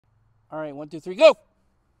All right, 1, 2, 3, go! All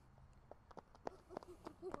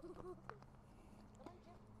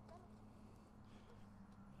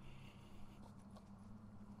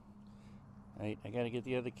right, I gotta get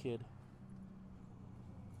the other kid.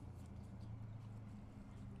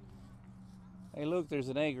 Hey, look, there's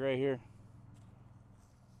an egg right here.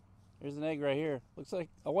 There's an egg right here. Looks like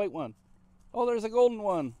a white one. Oh, there's a golden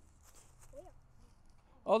one.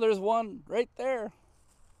 Oh, there's one right there.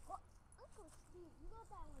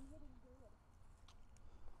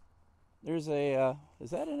 There's a,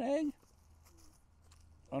 is that an egg?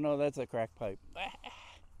 Oh no, that's a crack pipe.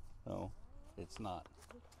 No, it's not.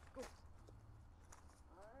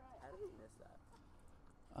 How did we miss that?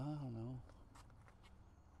 I don't know.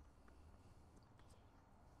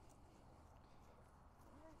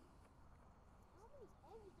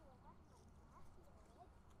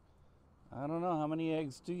 I don't know. How many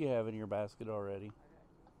eggs do you have in your basket already?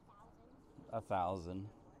 1,000.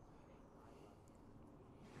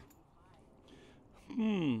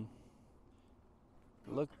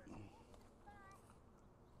 Look.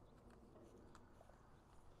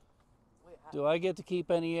 Do I get to keep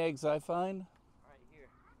any eggs I find? Right here.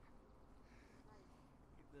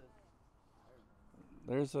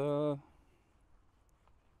 There's a...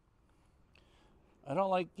 I don't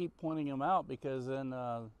like keep pointing them out because then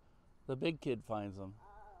the big kid finds them.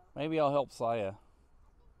 Maybe I'll help Saya.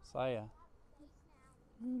 Saya.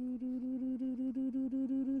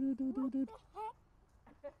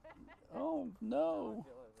 Oh no.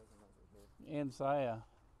 And Saya.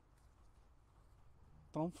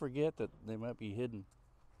 Don't forget that they might be hidden.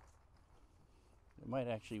 They might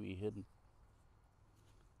actually be hidden.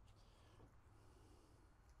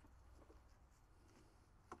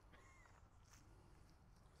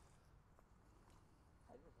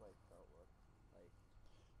 I just like felt like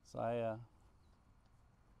Saya.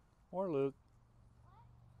 Or Luke.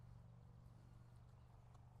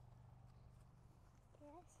 Yes.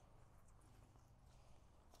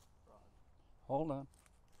 Hold on.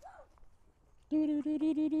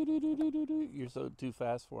 You're so too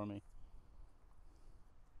fast for me.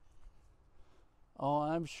 Oh,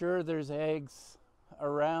 I'm sure there's eggs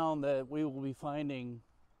around that we will be finding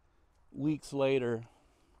weeks later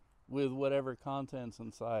with whatever contents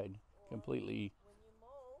inside completely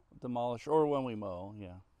demolished, or when we mow,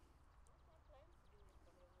 yeah.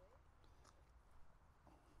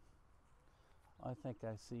 I think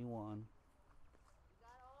I see one.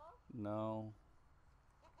 No.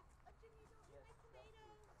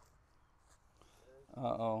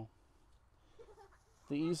 Uh-oh.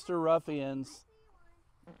 The Easter ruffians.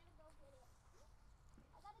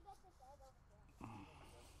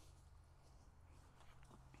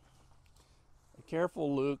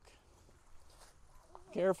 Careful, Luke.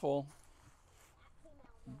 Careful.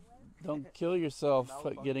 Don't kill yourself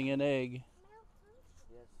getting an egg.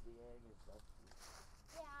 yes, the egg is dusty.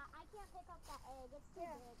 Yeah, I can't pick up that egg. It's too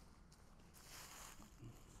big.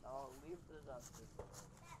 Oh, leave the dusty.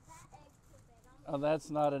 That egg's too big. Oh, that's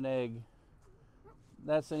not an egg.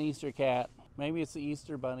 That's an Easter cat. Maybe it's the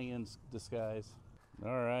Easter bunny in disguise.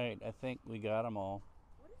 All right, I think we got them all.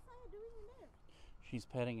 What is Saya doing in there? She's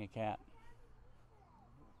petting a cat.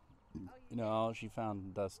 No, she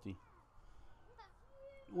found Dusty.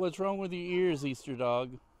 What's wrong with your ears, Easter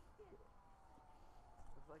dog? Looks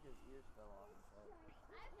like his ears fell off his head.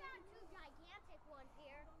 I found two gigantic ones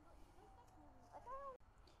here.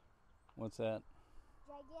 What's that?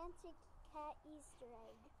 Gigantic cat Easter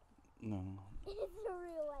egg. No. It's a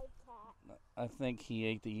real life cat. I think he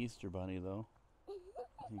ate the Easter bunny, though.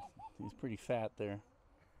 He's pretty fat there.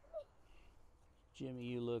 Jimmy,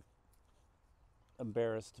 you look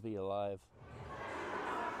embarrassed to be alive.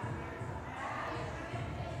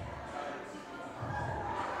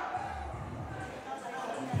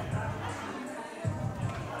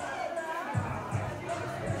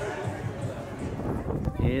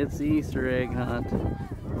 It's the Easter egg hunt.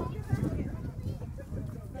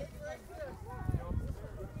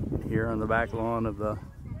 Here on the back lawn of the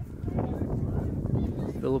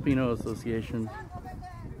Filipino Association.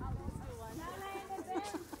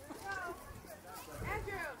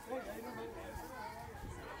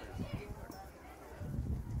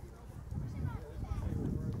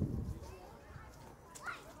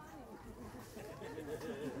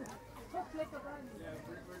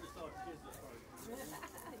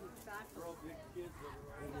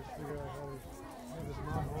 Figure out how to have his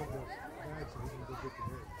mom hold the bag so he can go get the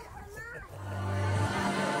egg.